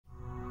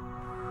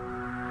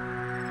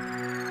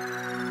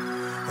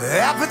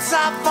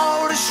Appetite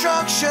for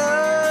destruction,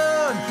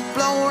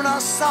 blowing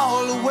us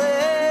all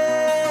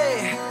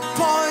away.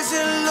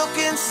 Poison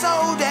looking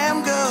so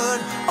damn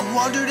good, I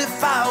wondered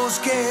if I was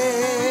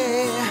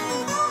gay.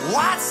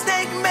 White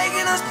snake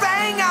making us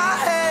bang our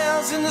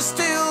heads in the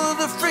still of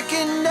the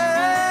freaking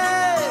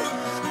night.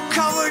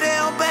 Covered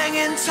in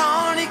banging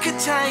tawny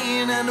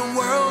contain, and the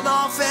world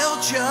all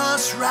felt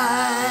just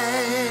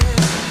right.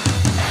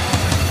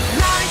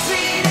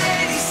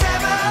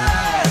 1987,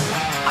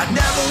 I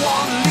never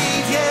want to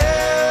leave you.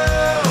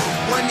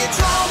 When you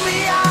told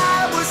me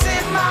I was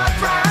in my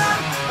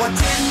prime, why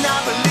didn't I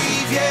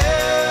believe you?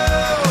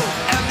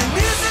 And the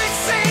music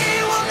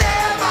scene will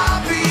never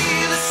be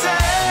the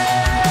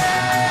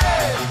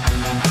same.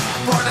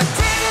 But I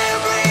didn't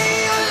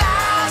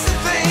realize that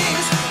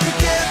things could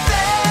get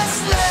this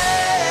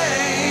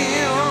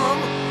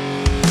lame.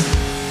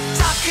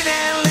 Tucker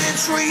and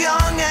Lynch were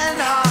young and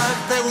hot,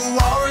 they were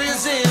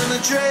warriors in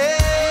a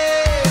dream.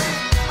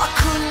 I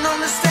couldn't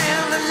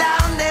understand the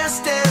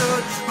loudness,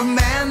 dude, but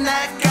man,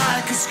 that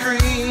guy could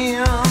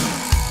scream.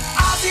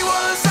 Ozzy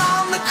was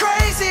on the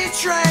crazy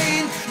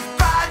train,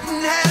 biting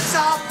heads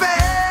off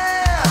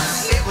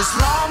bears. It was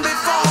long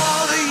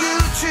before the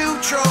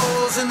YouTube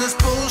trolls and this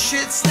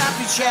bullshit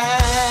snappy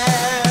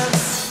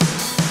chats.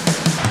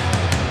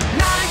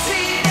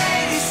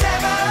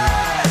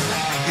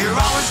 1987, you're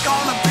always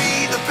gonna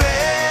be the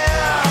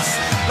best.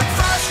 Like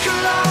first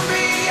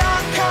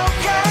Colombian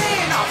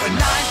cocaine off a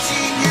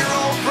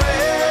 19-year-old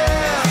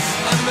breast.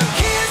 And the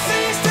kids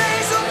these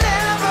days will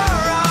never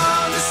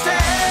understand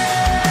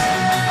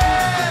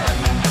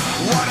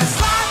what it's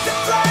like to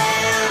play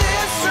an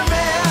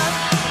instrument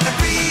and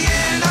be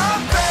in a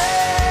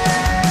band.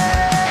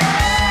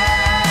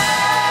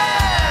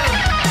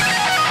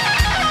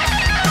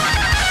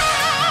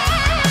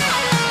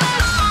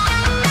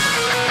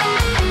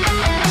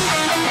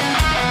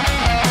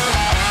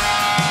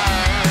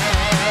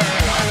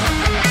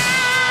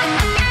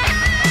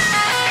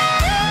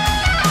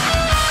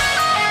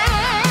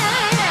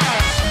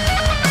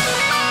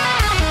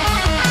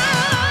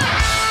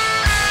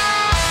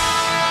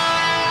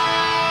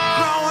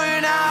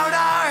 Growing out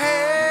our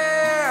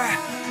hair,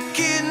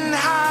 getting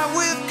high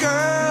with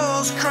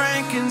girls,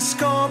 cranking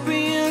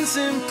scorpions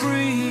and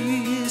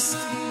priests.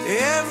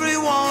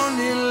 Everyone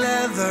in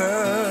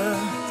leather,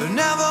 there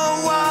never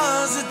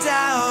was a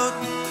doubt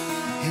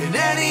in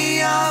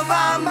any of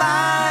our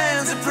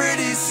minds that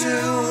pretty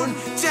soon